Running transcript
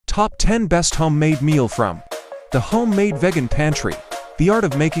Top 10 Best Homemade Meal from the Homemade Vegan Pantry. The art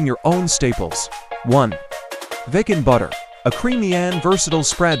of making your own staples. 1. Vegan butter. A creamy and versatile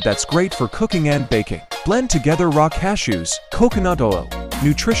spread that's great for cooking and baking. Blend together raw cashews, coconut oil,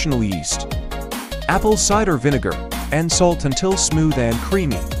 nutritional yeast, apple cider vinegar, and salt until smooth and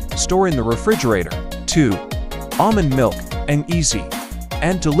creamy. Store in the refrigerator. 2. Almond milk. An easy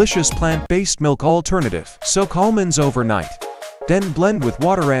and delicious plant-based milk alternative. Soak almonds overnight. Then blend with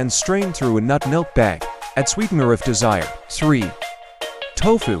water and strain through a nut milk bag. Add sweetener if desired. 3.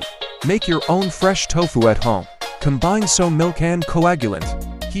 Tofu. Make your own fresh tofu at home. Combine soy milk and coagulant.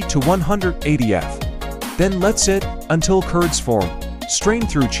 Heat to 180 F. Then let sit until curds form. Strain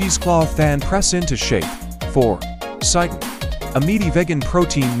through cheesecloth and press into shape. 4. Seitan. A meaty vegan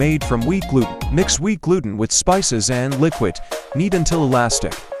protein made from wheat gluten. Mix wheat gluten with spices and liquid. Knead until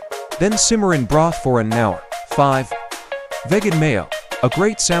elastic. Then simmer in broth for an hour. 5. Vegan mayo. A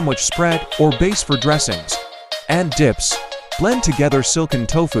great sandwich spread or base for dressings and dips. Blend together silken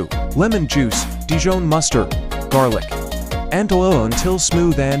tofu, lemon juice, Dijon mustard, garlic, and oil until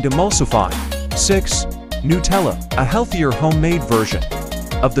smooth and emulsify. 6. Nutella. A healthier homemade version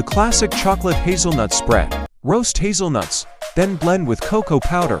of the classic chocolate hazelnut spread. Roast hazelnuts, then blend with cocoa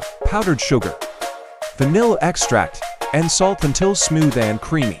powder, powdered sugar, vanilla extract, and salt until smooth and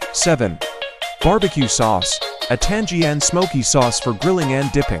creamy. 7. Barbecue sauce. A tangy and smoky sauce for grilling and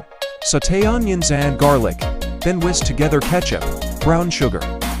dipping. Sauté onions and garlic, then whisk together ketchup, brown sugar,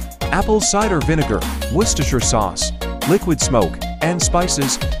 apple cider vinegar, Worcestershire sauce, liquid smoke, and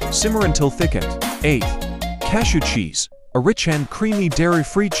spices. Simmer until thickened. 8. Cashew cheese. A rich and creamy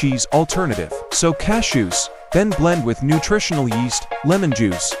dairy-free cheese alternative. Soak cashews, then blend with nutritional yeast, lemon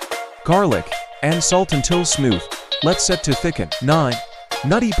juice, garlic, and salt until smooth. Let set to thicken. 9.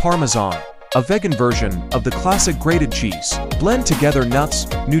 Nutty Parmesan. A vegan version of the classic grated cheese. Blend together nuts,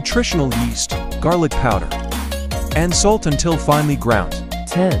 nutritional yeast, garlic powder, and salt until finely ground.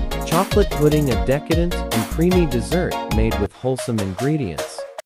 10. Chocolate pudding. A decadent and creamy dessert made with wholesome ingredients.